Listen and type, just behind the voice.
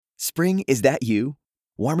Spring, is that you?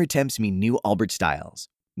 Warmer temps mean new Allbirds styles.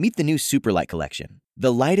 Meet the new Superlight collection,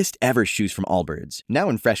 the lightest ever shoes from Allbirds, now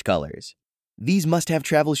in fresh colors. These must-have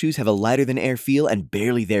travel shoes have a lighter-than-air feel and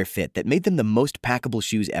barely there fit that made them the most packable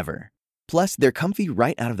shoes ever. Plus, they're comfy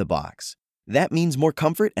right out of the box. That means more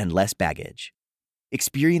comfort and less baggage.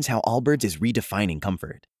 Experience how Allbirds is redefining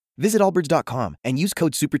comfort. Visit allbirds.com and use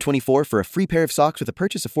code SUPER24 for a free pair of socks with a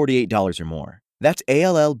purchase of $48 or more. That's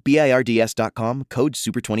ALLBIRDS.com, code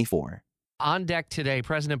SUPER24. On deck today,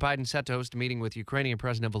 President Biden set to host a meeting with Ukrainian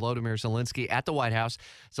President Volodymyr Zelensky at the White House.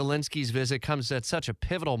 Zelensky's visit comes at such a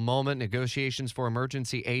pivotal moment. Negotiations for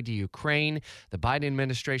emergency aid to Ukraine. The Biden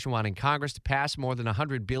administration wanting Congress to pass more than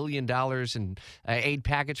 $100 billion in aid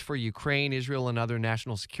package for Ukraine, Israel, and other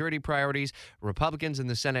national security priorities. Republicans in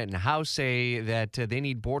the Senate and House say that they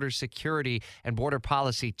need border security and border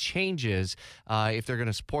policy changes if they're going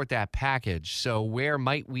to support that package. So where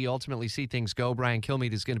might we ultimately see things go? Brian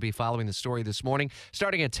Kilmeade is going to be following the story this morning,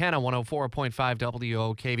 starting at 10 on 104.5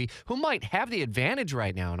 WOKV. Who might have the advantage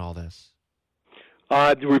right now in all this?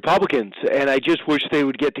 The Republicans, and I just wish they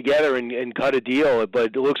would get together and cut a deal.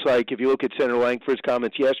 But it looks like if you look at Senator Langford's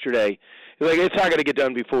comments yesterday, like it's not going to get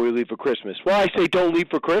done before we leave for Christmas. Well, I say don't leave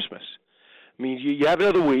for Christmas. I mean, you have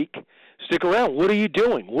another week. Stick around. What are you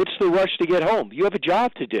doing? What's the rush to get home? You have a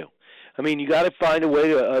job to do. I mean, you got to find a way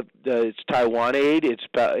to. It's Taiwan aid.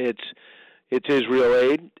 It's Israel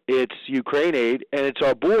aid, it's Ukraine aid, and it's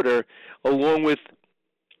our border, along with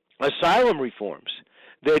asylum reforms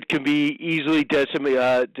that can be easily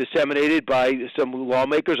disseminated by some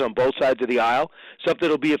lawmakers on both sides of the aisle, something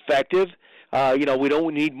that will be effective. We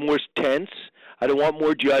don't need more tents. I don't want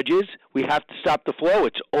more judges. We have to stop the flow.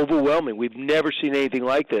 It's overwhelming. We've never seen anything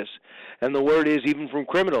like this. And the word is even from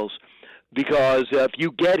criminals. Because if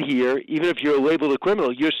you get here, even if you're labeled a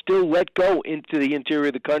criminal, you're still let go into the interior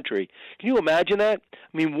of the country. Can you imagine that?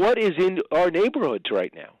 I mean, what is in our neighborhoods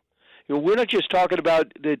right now? We're not just talking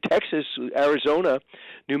about the Texas, Arizona,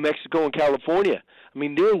 New Mexico, and California. I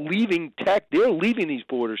mean, they're leaving they're leaving these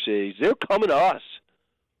border cities. They're coming to us.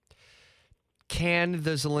 Can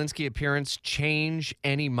the Zelensky appearance change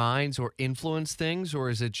any minds or influence things, or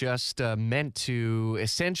is it just meant to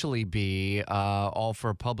essentially be all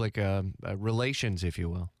for public relations, if you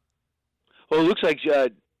will? Well, it looks like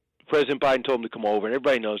President Biden told him to come over, and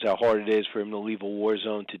everybody knows how hard it is for him to leave a war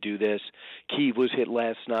zone to do this. Kyiv was hit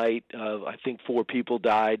last night. I think 4 people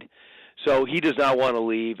died. So he does not want to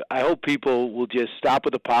leave. I hope people will just stop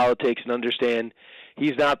with the politics and understand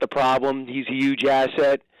he's not the problem. He's a huge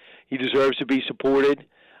asset. He deserves to be supported.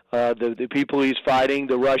 The people he's fighting,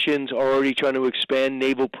 the Russians, are already trying to expand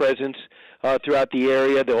naval presence throughout the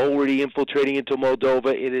area. They're already infiltrating into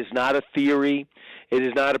Moldova. It is not a theory. It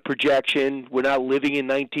is not a projection. We're not living in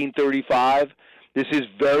 1935. This is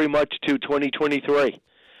very much to 2023.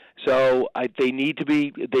 So they need to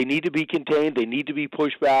be contained. They need to be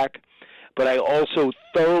pushed back. But I also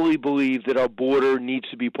thoroughly believe that our border needs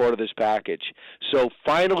to be part of this package. So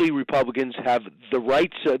finally, Republicans have the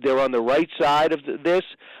rights. They're on the right side of this.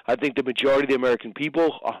 I think the majority of the American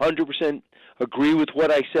people 100% agree with what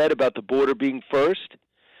I said about the border being first.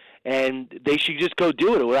 And they should just go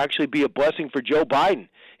do it. It would actually be a blessing for Joe Biden.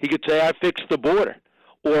 He could say, I fixed the border,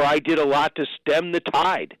 or I did a lot to stem the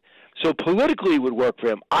tide. So politically it would work for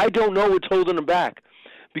him. I don't know what's holding him back.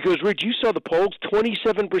 Because, Rich, you saw the polls,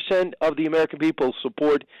 27% of the American people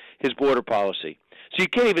support his border policy. So you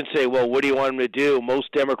can't even say, well, what do you want him to do?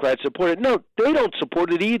 Most Democrats support it. No, they don't support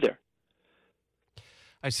it either.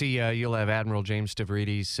 I see you'll have Admiral James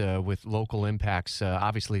Stavridis with local impacts,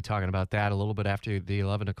 obviously talking about that a little bit after the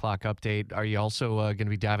 11 o'clock update. Are you also going to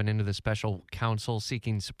be diving into the special counsel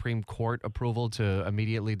seeking Supreme Court approval to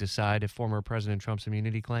immediately decide if former President Trump's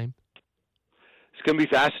immunity claim? It's going to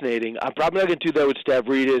be fascinating. I'm probably not going to do that with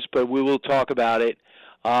Stavridis, but we will talk about it.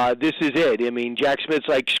 This is it. I mean, Jack Smith's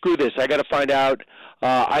like, screw this. I got to find out.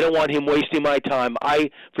 I don't want him wasting my time.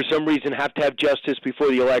 I, for some reason, have to have justice before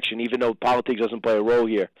the election, even though politics doesn't play a role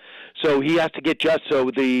here. So he has to get justice.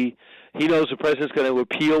 So he knows the president's going to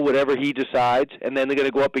appeal whatever he decides, and then they're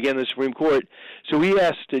going to go up again to the Supreme Court. So he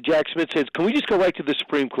asked, Jack Smith says, can we just go right to the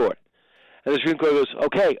Supreme Court? And the Supreme Court goes,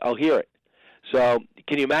 okay, I'll hear it. So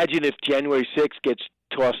can you imagine if January 6th gets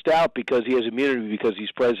tossed out because he has immunity because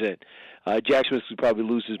he's president? Jack Smith would probably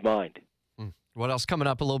lose his mind. What else coming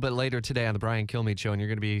up a little bit later today on the Brian Kilmeade Show? And you're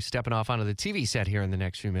going to be stepping off onto the TV set here in the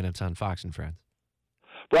next few minutes on Fox and Friends.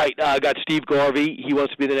 Right. I got Steve Garvey. He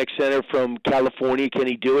wants to be the next senator from California. Can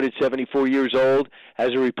he do it at 74 years old as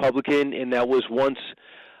a Republican? And that was once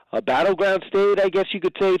a battleground state, I guess you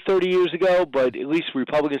could say, 30 years ago. But at least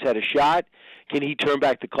Republicans had a shot. Can he turn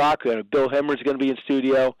back the clock? Bill Hemmer's going to be in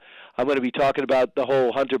studio. I'm going to be talking about the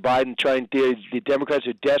whole Hunter Biden the Democrats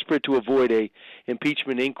are desperate to avoid a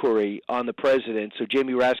impeachment inquiry on the president. So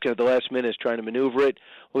Jamie Raskin at the last minute is trying to maneuver it.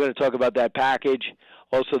 We're going to talk about that package,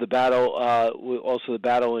 also the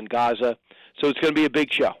battle in Gaza. So it's going to be a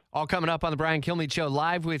big show. All coming up on the Brian Kilmeade Show,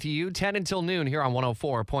 live with you 10 until noon here on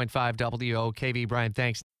 104.5 WOKV. Brian,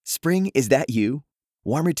 thanks. Spring, is that you?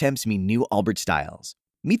 Warmer temps mean new Allbirds styles.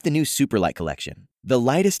 Meet the new Superlight collection, the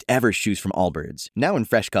lightest ever shoes from Allbirds, now in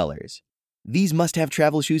fresh colors. These must-have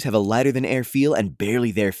travel shoes have a lighter-than-air feel and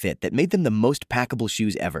barely-there fit that made them the most packable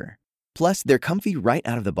shoes ever. Plus, they're comfy right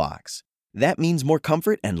out of the box. That means more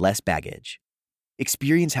comfort and less baggage.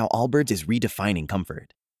 Experience how Allbirds is redefining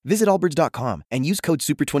comfort. Visit allbirds.com and use code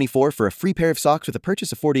SUPER24 for a free pair of socks with a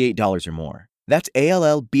purchase of $48 or more. That's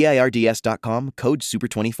ALLBIRDS.com, code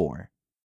SUPER24.